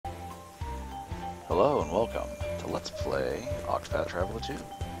Hello and welcome to Let's Play Octopath Traveler 2.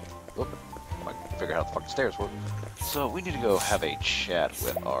 Oop, I can figure out how the fucking stairs work. So we need to go have a chat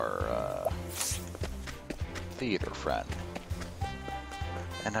with our theater friend.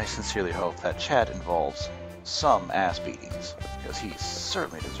 And I sincerely hope that chat involves some ass beatings, because he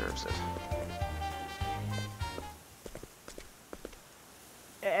certainly deserves it.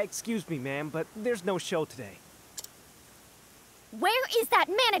 Excuse me, ma'am, but there's no show today. Where is that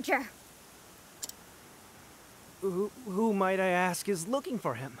manager? Who might I ask is looking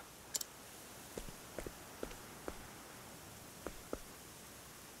for him?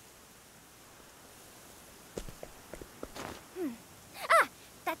 Ah,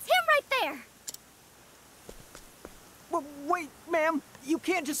 that's him right there. Wait, ma'am, you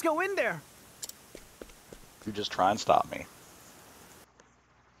can't just go in there. You just try and stop me.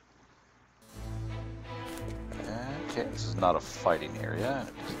 Okay, this is not a fighting area.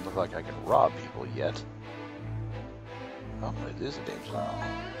 It doesn't look like I can rob people yet. Oh, it is a danger zone.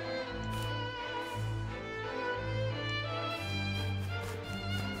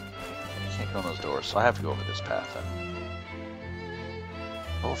 Can't go in those doors, so I have to go over this path then.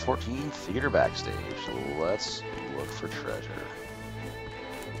 Level 14, theater backstage. Let's look for treasure.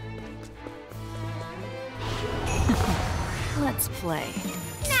 Let's play.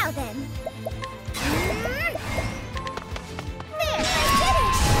 Now then. There, I did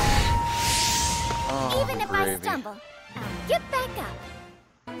it! Oh, Even if gravy. I stumble, I'll get back up.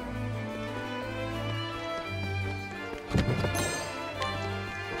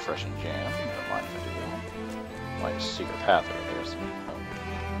 Refreshing jam. Don't mind if I do. Like secret path over there. So,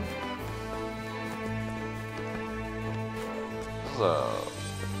 This is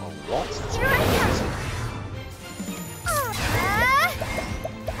a waltz. Here I come.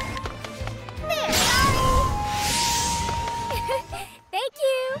 There. Thank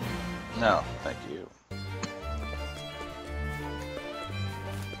you. No, thank you.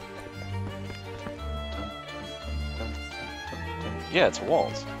 Yeah, it's a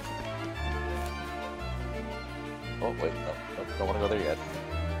waltz. Oh, wait, no, don't want to go there yet.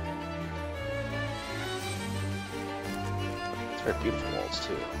 It's a very beautiful waltz,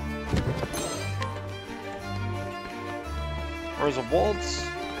 too. Or is a waltz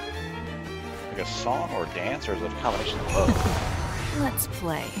like a song or a dance, or is it a combination of both? Let's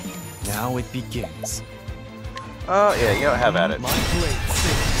play. Now it begins. Oh, yeah, you know, have at it. My blade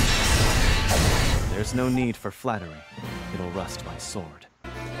sings. There's no need for flattery. It'll rust my sword.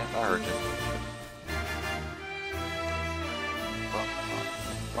 Yep, I heard you. Bum,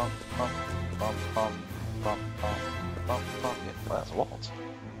 bum, bum, bum, bum, bum, bum, bum. Yeah, well, that's a waltz.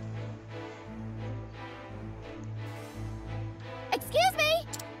 Excuse me.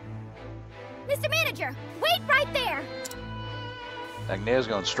 Mr. Manager, wait right there. Agnea's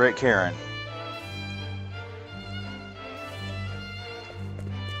going straight Karen.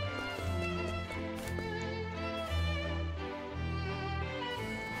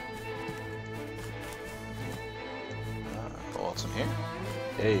 What's in here?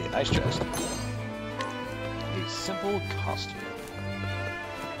 Hey, nice chest. A simple costume.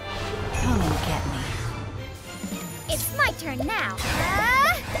 Come and get me. It's my turn now.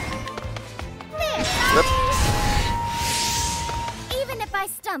 There. Yep. Even if I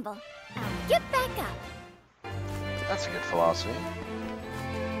stumble, I'll get back up. That's a good philosophy.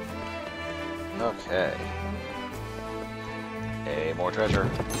 Okay. Hey, more treasure.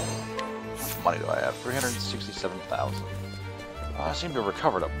 How much money do I have? 367,000. I seem to have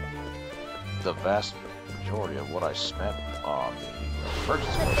recovered the vast majority of what I spent on the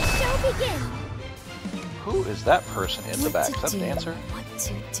emergency. Let the show begin. Who is that person in the back? Is What that to the do? dancer? What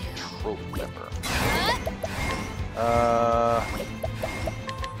to do? Trope member.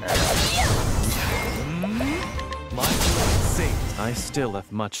 My blade sings. I still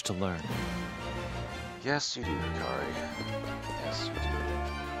have much to learn. Yes, you do, Hikari. Yes, you do.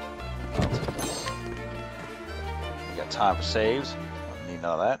 I'll take this. You got time for saves? Don't need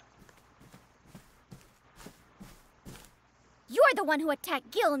none of that. You're the one who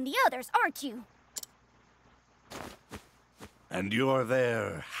attacked Gil and the others, aren't you? And you're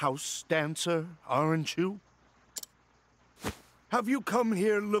their house dancer, aren't you? Have you come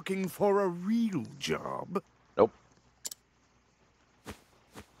here looking for a real job? Nope.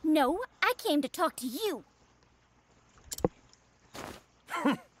 No, I came to talk to you.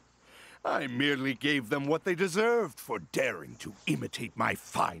 I merely gave them what they deserved for daring to imitate my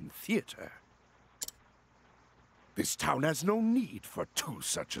fine theater. This town has no need for two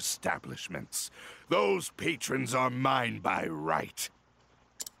such establishments. Those patrons are mine by right.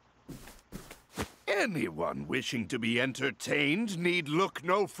 Anyone wishing to be entertained need look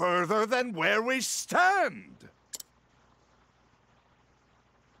no further than where we stand.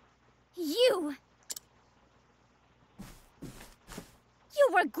 You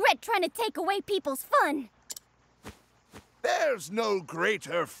regret trying to take away people's fun. There's no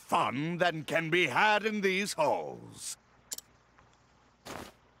greater fun than can be had in these halls.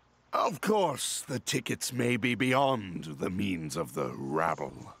 Of course, the tickets may be beyond the means of the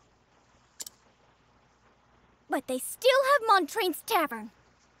rabble. But they still have Montraine's Tavern.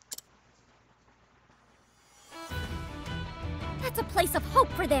 That's a place of hope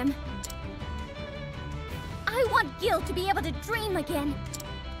for them. I want Gil to be able to dream again.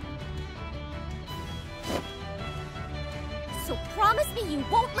 So promise me you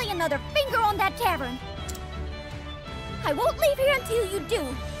won't lay another finger on that tavern. I won't leave here until you do.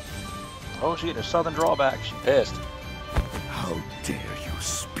 Oh, she had a southern drawback. She pissed. How dare you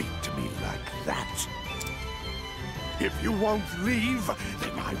speak to me like that? If you won't leave,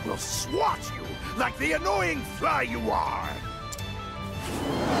 then I will swat you like the annoying fly you are.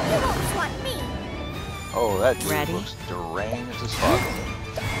 You won't swat me. Oh, that dude Ready? looks deranged as fuck.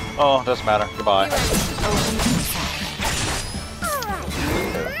 Oh, doesn't matter. Goodbye. All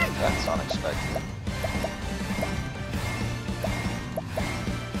right. That's unexpected.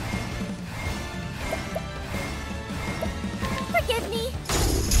 Forgive me.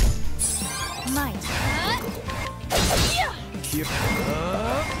 Might.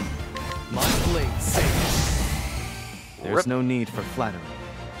 My blade safe. There's no need for flattery.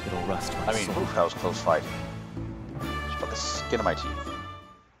 It'll rust my I mean, soul. oof, that was a close fight. Just put the skin of my teeth.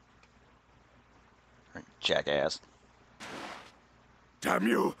 Jackass. Damn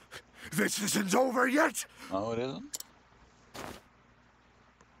you! This isn't over yet! Oh, it isn't?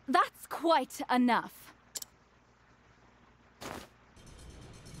 That's quite enough.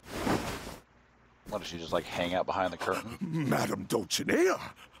 What, does she just like hang out behind the curtain? Madame Dulcinea!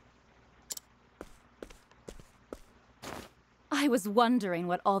 I was wondering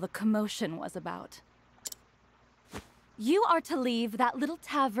what all the commotion was about. You are to leave that little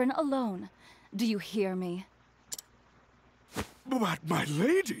tavern alone. Do you hear me? But my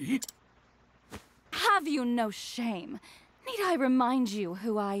lady... Have you no shame? Need I remind you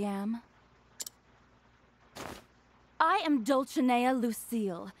who I am? I am Dulcinea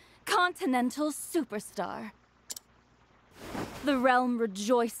Lucille, Continental Superstar. The realm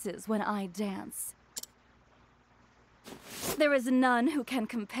rejoices when I dance. There is none who can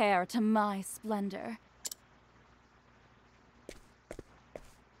compare to my splendor.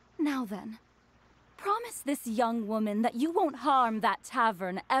 Now then, promise this young woman that you won't harm that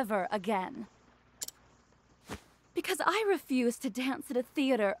tavern ever again. Because I refuse to dance at a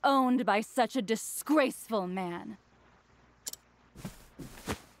theater owned by such a disgraceful man.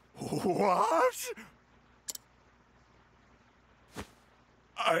 What?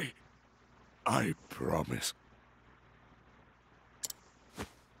 I promise.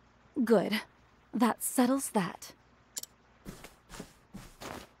 Good. That settles that.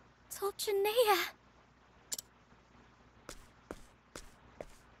 Dulcinea.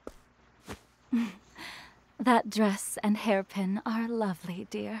 That dress and hairpin are lovely,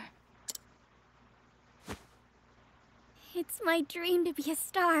 dear. It's my dream to be a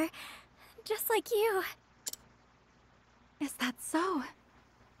star, just like you. Is that so?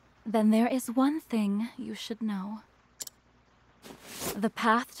 Then there is one thing you should know. The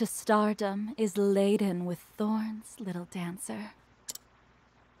path to stardom is laden with thorns, little dancer.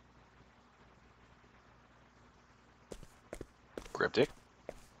 Cryptic.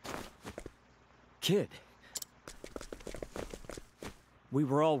 Kid. We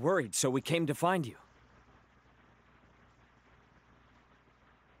were all worried, so we came to find you.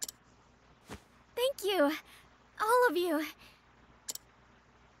 Thank you, all of you.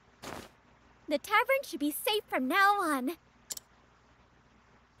 The tavern should be safe from now on.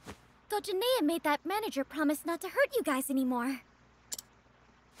 Dulcinea made that manager promise not to hurt you guys anymore.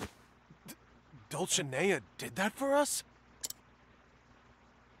 Dulcinea did that for us?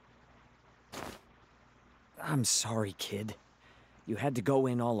 I'm sorry, kid. You had to go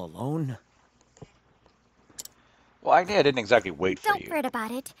in all alone? Well, I didn't exactly wait for Don't you. fret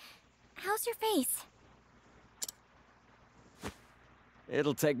about it. How's your face?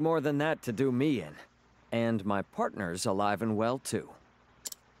 It'll take more than that to do me in. And my partner's alive and well, too.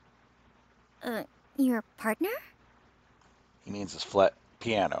 Your partner? He means his flat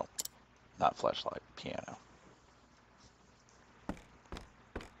piano, not fleshlight, piano.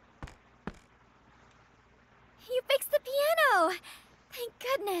 You fixed the piano! Thank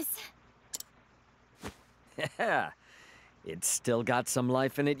goodness. Yeah, it's still got some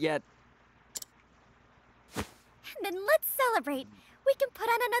life in it yet. celebrate. We can put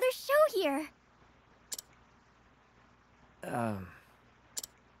on another show here.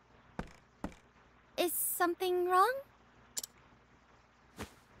 Is something wrong?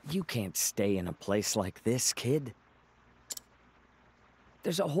 You can't stay in a place like this, kid.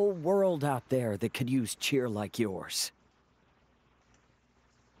 There's a whole world out there that could use cheer like yours.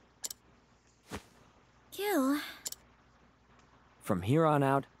 Gil. From here on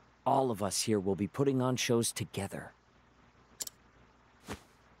out, all of us here will be putting on shows together.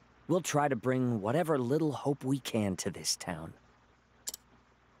 We'll try to bring whatever little hope we can to this town.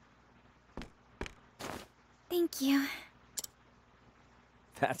 Thank you.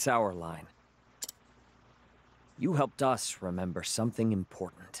 That's our line. You helped us remember something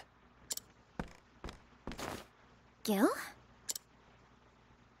important. Gil?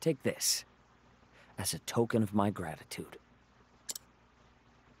 Take this as a token of my gratitude.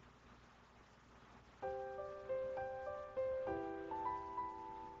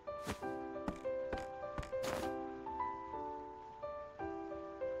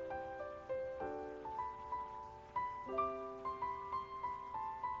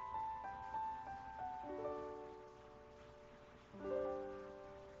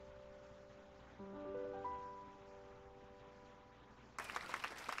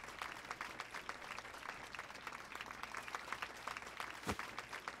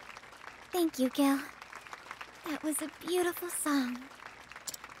 Thank you, Gil. That was a beautiful song.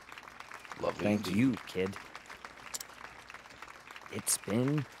 Lovely. Thank you, kid. It's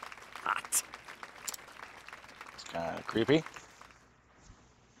been hot. It's kind of creepy.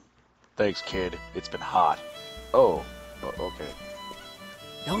 Thanks, kid. It's been hot. Oh, okay.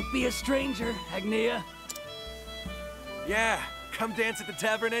 Don't be a stranger, Agnia. Yeah, come dance at the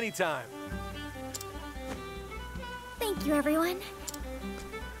tavern anytime. Thank you, everyone.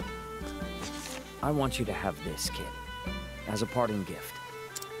 I want you to have this, kid, as a parting gift.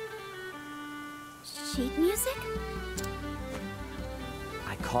 Sheet music?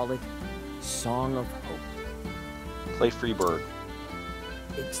 I call it Song of Hope. Play Freebird.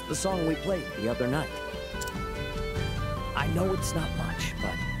 It's the song we played the other night. I know it's not much,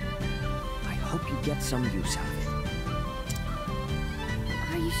 but I hope you get some use out of it.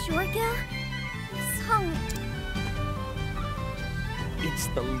 Are you sure, Gil? The song... It's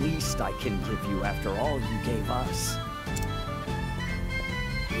the least I can give you after all you gave us.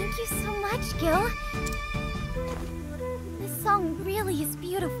 Thank you so much, Gil. This song really is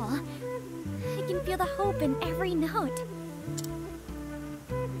beautiful. I can feel the hope in every note.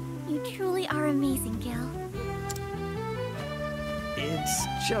 You truly are amazing, Gil. It's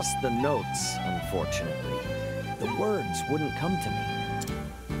just the notes, unfortunately. The words wouldn't come to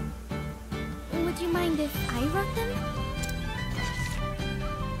me. Would you mind if I wrote them?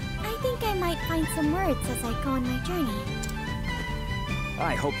 I think I might find some words as I go on my journey.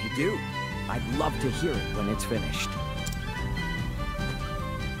 I hope you do. I'd love to hear it when it's finished.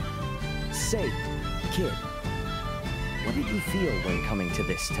 Say, kid, what did you feel when coming to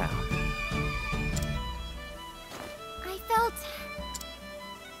this town? I felt...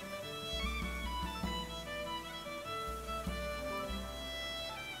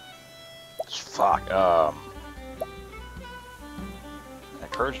 Fuck,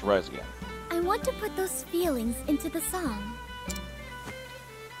 Courage to Rise Again. I want to put those feelings into the song.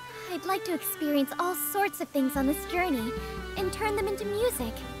 I'd like to experience all sorts of things on this journey and turn them into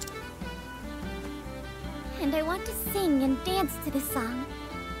music. And I want to sing and dance to this song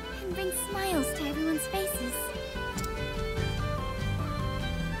and bring smiles to everyone's faces.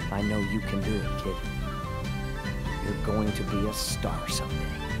 I know you can do it, kid. You're going to be a star someday.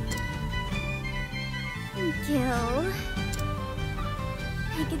 Gil,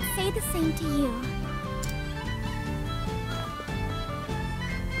 I could say the same to you.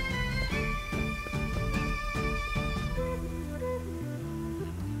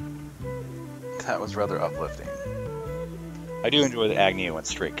 That was rather uplifting. I do enjoy that Agnew went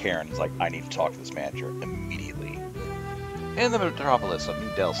straight Karen. He's like, I need to talk to this manager immediately. In the metropolis of New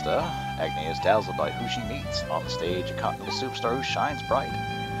Delsta, Agnew is dazzled by who she meets. On the stage, a continental superstar who shines bright.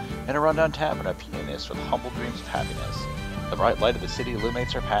 In a rundown tavern, a pianist with humble dreams of happiness. The bright light of the city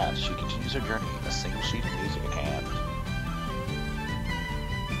illuminates her path. She continues her journey, a single sheet of music in hand.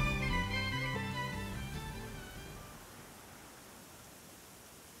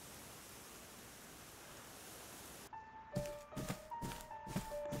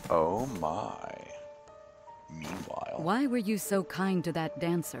 Oh my. Meanwhile... Why were you so kind to that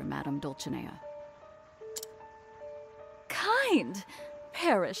dancer, Madame Dulcinea? Kind?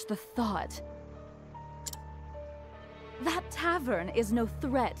 Perish the thought. That tavern is no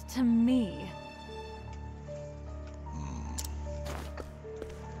threat to me.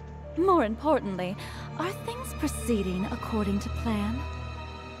 More importantly, are things proceeding according to plan?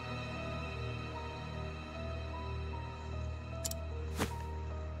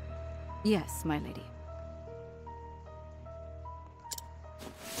 Yes, my lady.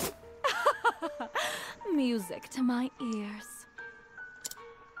 Music to my ears.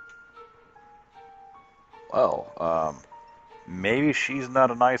 Well, maybe she's not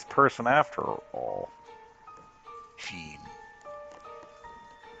a nice person after all. Jean.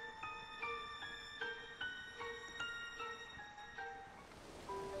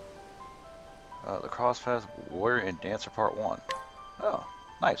 The Crosspath Warrior and Dancer Part 1. Oh,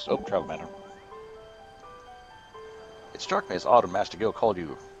 nice. Oh, Travel Manor. It struck me as odd when Master Gil called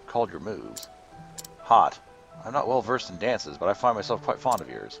your moves hot. I'm not well versed in dances, but I find myself quite fond of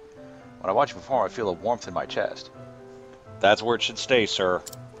yours. When I watch you perform, I feel a warmth in my chest. That's where it should stay, sir.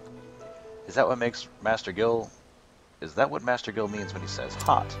 Is that what Master Gil means when he says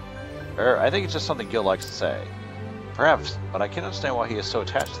hot? I think it's just something Gil likes to say. Perhaps, but I can't understand why he is so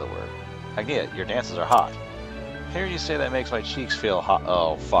attached to the word. Agnia, your dances are hot. Hearing you say that makes my cheeks feel hot.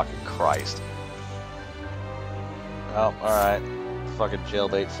 Oh, fucking Christ. Oh, alright. Fucking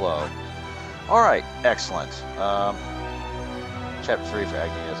jailbait flow. Alright, excellent. Chapter 3 for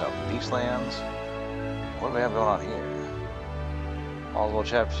Agnia is out in Beachlands. What do we have going on here? Oswald,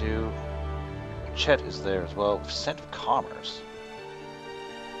 Chapter 2. Chet is there as well. Scent of Commerce.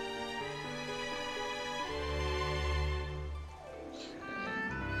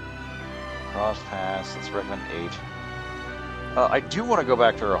 Cross Pass, let's recommend 8. I do want to go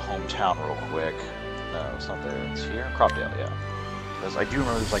back to her hometown real quick. No, it's not there. It's here. Cropdale, yeah. Because I do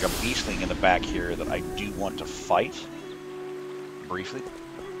remember there's like a beastling in the back here that I do want to fight. Briefly.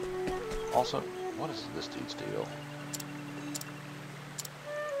 Also, what is this dude's deal?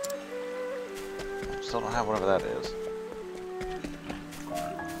 Still don't have whatever that is.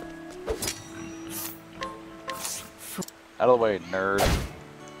 Out of the way, nerd.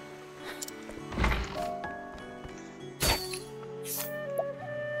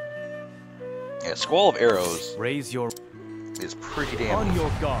 Yeah, Squall of Arrows Raise your is pretty damn. on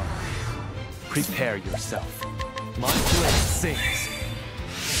your guard. Prepare yourself. My blade sings.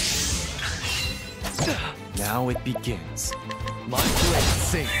 Now it begins. My blade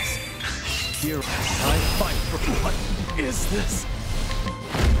sings. Here I fight for what is this?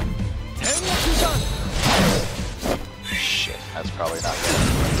 Shit, that's probably not good.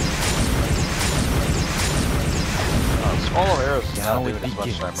 Squall of Arrows is not doing as much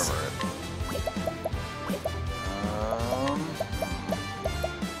as I remember it.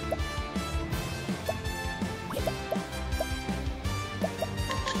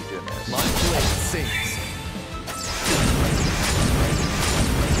 Just keep doing this. My blade sings.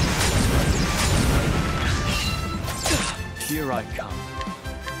 Here I come.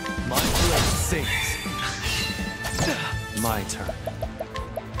 My blade sings. My turn.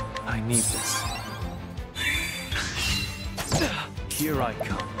 I need this. Here I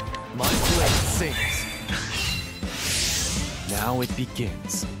come. My blade sings. Now it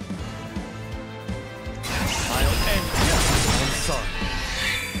begins. I'll end you. I'm sorry.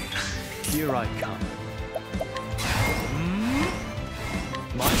 Here I come.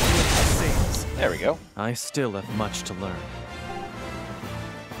 My blade sings. There we go. I still have much to learn.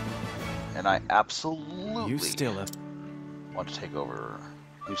 And I absolutely You still have. want to take over.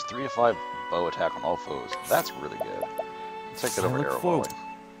 Use 3 to 5 bow attack on all foes. That's really good. Let's take that I over look arrow forward.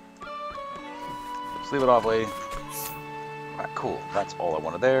 volley. Let's leave it off, lady. Alright, cool. That's all I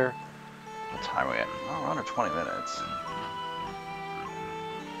wanted there. What time are we at? Oh, we're under 20 minutes.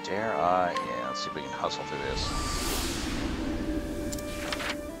 Dare I? Yeah, let's see if we can hustle through this.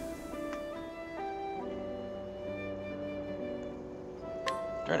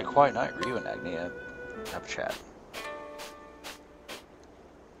 During a quiet night, Ryu and Agnia have a chat.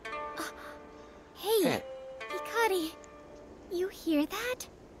 Hey, Hikari, you hear that?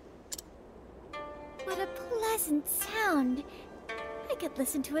 What a pleasant sound. I could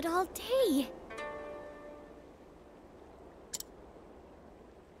listen to it all day.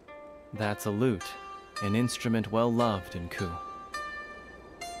 That's a lute, an instrument well loved in Ku.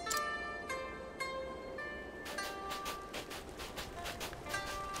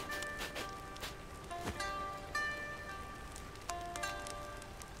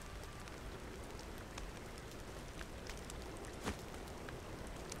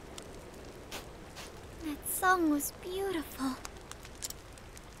 That song was beautiful.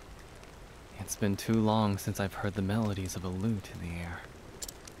 It's been too long since I've heard the melodies of a lute in the air.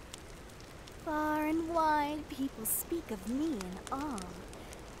 Far and wide, people speak of me in awe.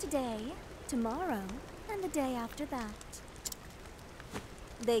 Today, tomorrow, and the day after that.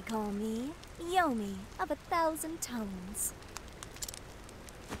 They call me Yomi of 1,000 Tones.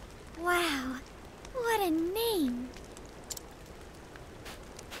 Wow, what a name!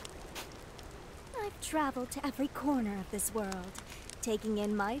 I've traveled to every corner of this world, taking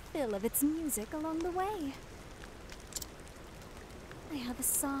in my fill of its music along the way. I have a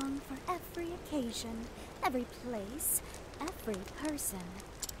song for every occasion, every place, every person.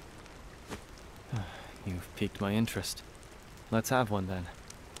 You've piqued my interest. Let's have one then.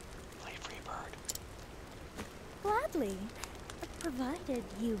 Play Freebird. Gladly, provided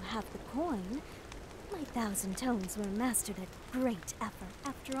you have the coin. My 1,000 Tones were mastered at great effort,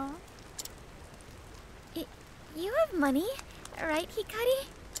 after all. You have money, right, Hikari?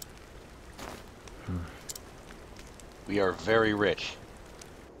 We are very rich.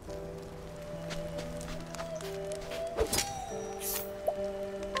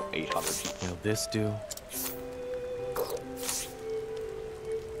 $800. Will this do?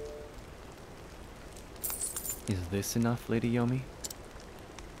 Is this enough, Lady Yomi?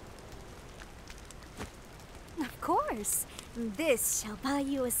 Of course. This shall buy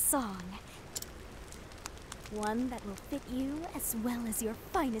you a song. One that will fit you as well as your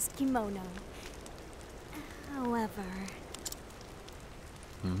finest kimono. However...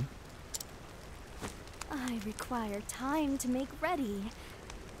 I require time to make ready.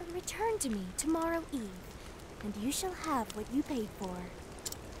 Return to me tomorrow eve, and you shall have what you paid for.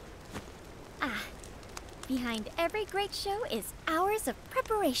 Ah, behind every great show is hours of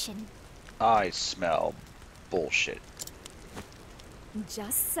preparation. I smell bullshit.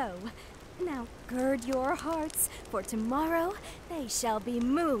 Just so. Now gird your hearts, for tomorrow they shall be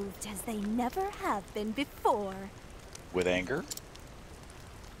moved as they never have been before. With anger?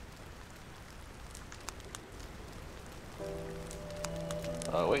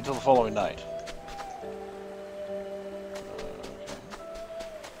 Wait until the following night.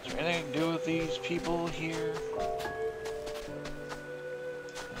 Is there anything to do with these people here?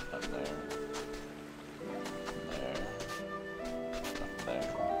 Nothing there. Nothing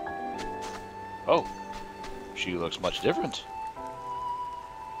there. Oh, she looks much different.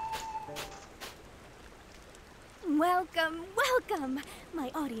 Welcome, welcome!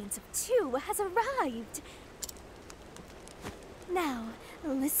 My audience of 2 has arrived. Now,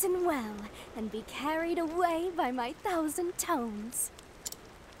 listen well and be carried away by my 1,000 Tones.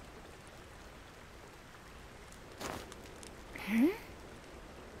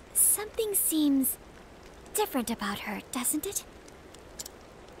 Something seems different about her, doesn't it?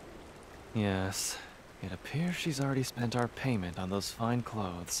 Yes. It appears she's already spent our payment on those fine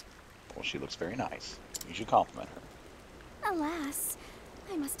clothes. Well, she looks very nice. You should compliment her. Alas,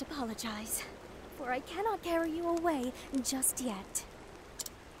 I must apologize, for I cannot carry you away just yet.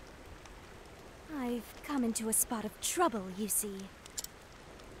 I've come into a spot of trouble, you see.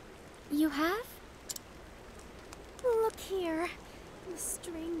 You have? Look here. The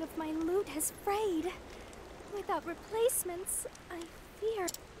string of my lute has frayed. Without replacements, I fear...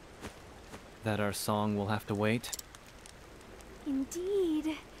 That our song will have to wait?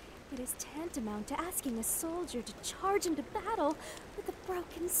 Indeed. It is tantamount to asking a soldier to charge into battle with a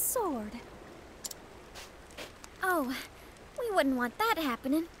broken sword. Oh, we wouldn't want that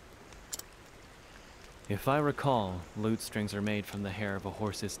happening. If I recall, lute strings are made from the hair of a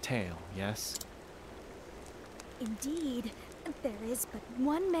horse's tail, yes? Indeed. There is but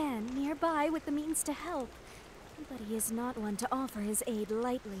one man nearby with the means to help, but he is not one to offer his aid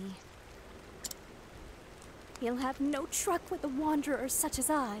lightly. He'll have no truck with a wanderer such as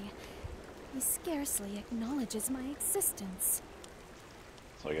I. He scarcely acknowledges my existence.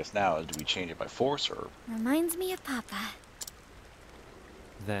 So I guess now, do we change it by force or... Reminds me of Papa.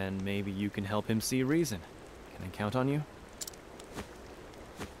 Then maybe you can help him see reason. Can I count on you?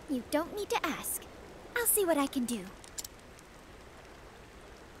 You don't need to ask. I'll see what I can do.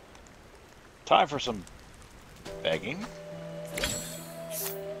 Time for some begging.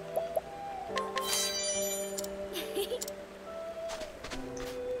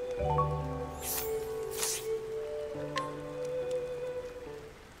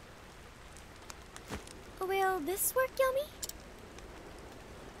 Will this work, Yomi?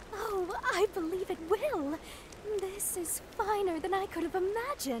 Oh, I believe it will. This is finer than I could have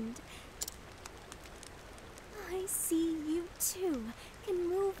imagined. I see you too can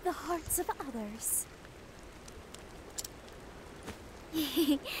move the hearts of others.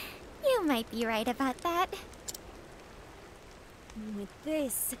 You might be right about that. With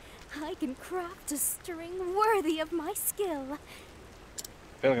this, I can craft a string worthy of my skill.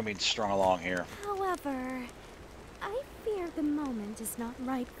 I feel like I'm being strung along here. However, I fear the moment is not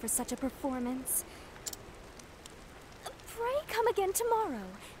right for such a performance. Pray come again tomorrow,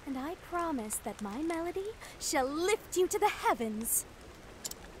 and I promise that my melody shall lift you to the heavens.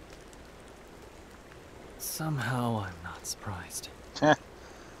 Somehow, I'm not surprised.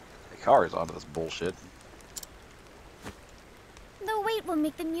 Hikari's onto this bullshit. The wait will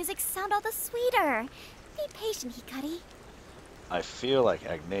make the music sound all the sweeter. Be patient, Hikari. I feel like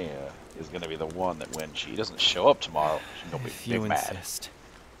Agnea is gonna be the one that when she doesn't show up tomorrow, she's gonna be If you big mad. insist.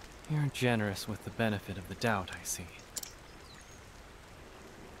 You're generous with the benefit of the doubt, I see.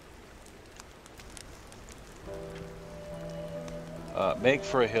 Make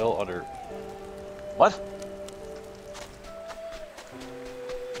for a hill under... What?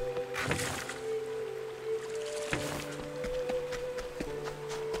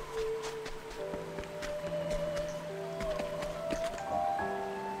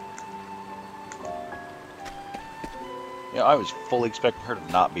 Yeah, I was fully expecting her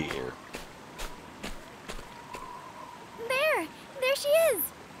to not be here. There she is!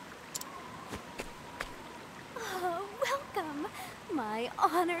 Oh, welcome, my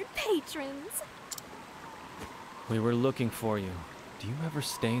honored patrons. We were looking for you. Do you ever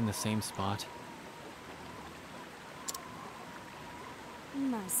stay in the same spot?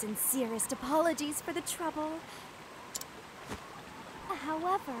 My sincerest apologies for the trouble.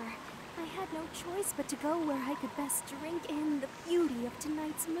 However, I had no choice but to go where I could best drink in the beauty of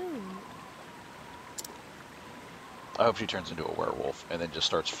tonight's moon. I hope she turns into a werewolf and then just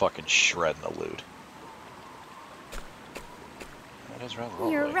starts fucking shredding the loot. That is rather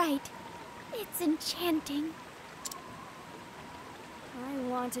lovely. You're right. It's enchanting. I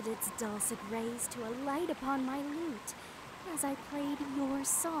wanted its dulcet rays to alight upon my lute as I played your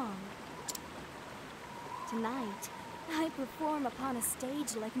song. Tonight, I perform upon a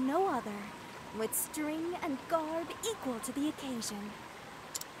stage like no other, with string and garb equal to the occasion.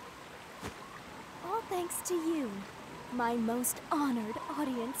 All thanks to you, my most honored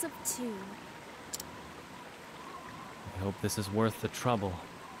audience of two. I hope this is worth the trouble.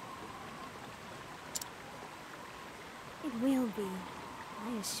 It will be,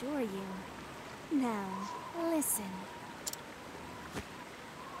 I assure you. Now, listen.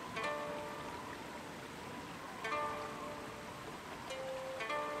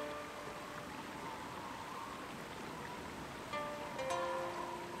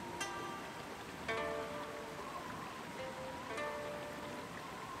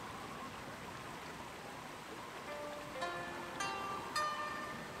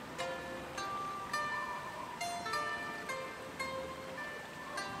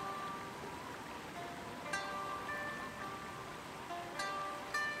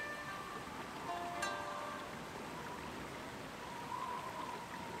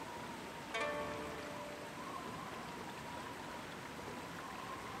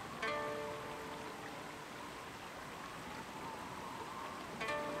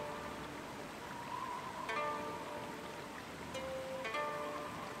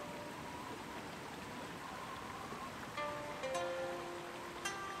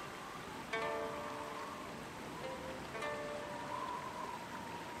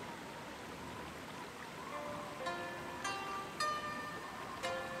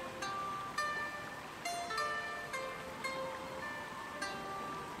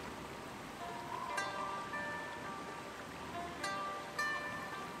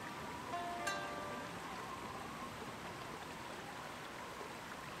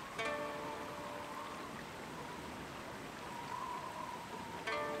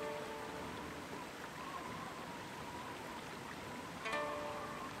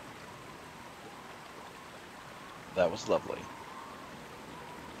 That was lovely.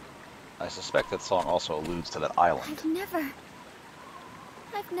 I suspect that song also alludes to that island.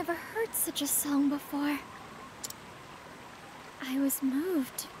 I've never heard such a song before. I was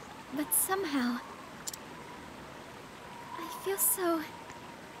moved, but somehow I feel so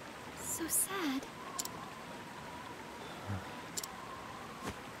sad.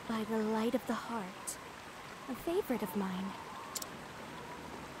 By the light of the heart, a favorite of mine.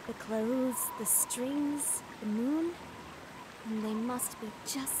 The clothes, the strings, the moon, and they must be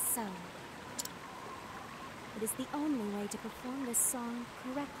just so. It is the only way to perform this song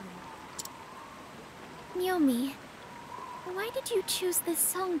correctly. Naomi, why did you choose this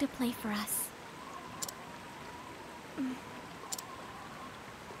song to play for us?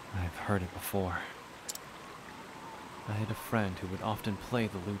 I've heard it before. I had a friend who would often play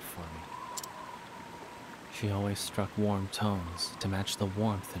the lute for me. She always struck warm tones to match the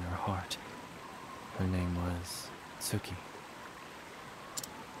warmth in her heart. Her name was Tsuki.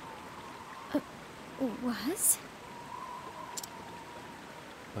 Was?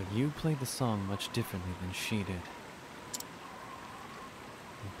 But you played the song much differently than she did.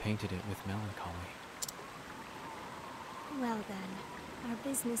 and painted it with melancholy. Well then, our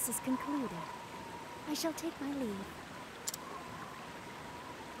business is concluded. I shall take my leave.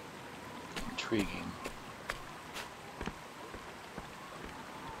 Intriguing.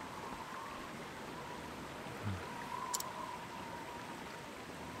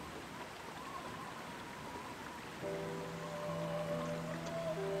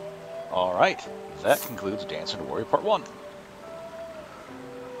 Alright, that concludes Dance into Warrior Part 1.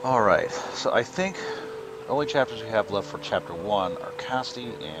 Alright, so I think the only chapters we have left for Chapter 1 are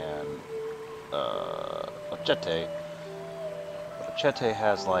Casti and Ochete. But Ochete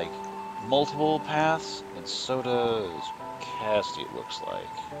has, like, multiple paths, and so does Casti, it looks like.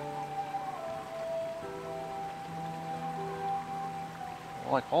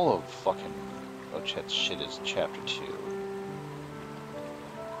 Like, all of fucking Ochete's shit is Chapter 2.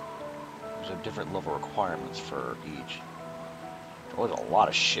 There's a different level requirements for each. Oh, there's a lot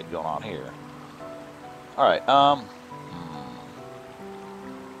of shit going on here. Alright,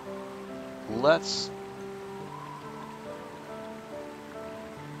 let's...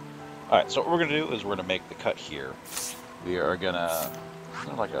 Alright, so what we're gonna do is we're gonna make the cut here. We are gonna...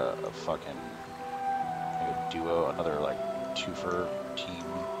 like a fucking... like a duo, another, like, twofer team.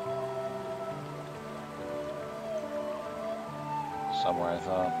 Somewhere, I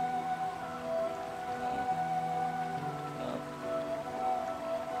thought.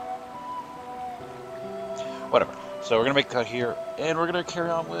 Whatever. So we're going to make a cut here, and we're going to carry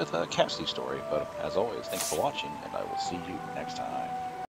on with Cassidy's story. But as always, thanks for watching, and I will see you next time.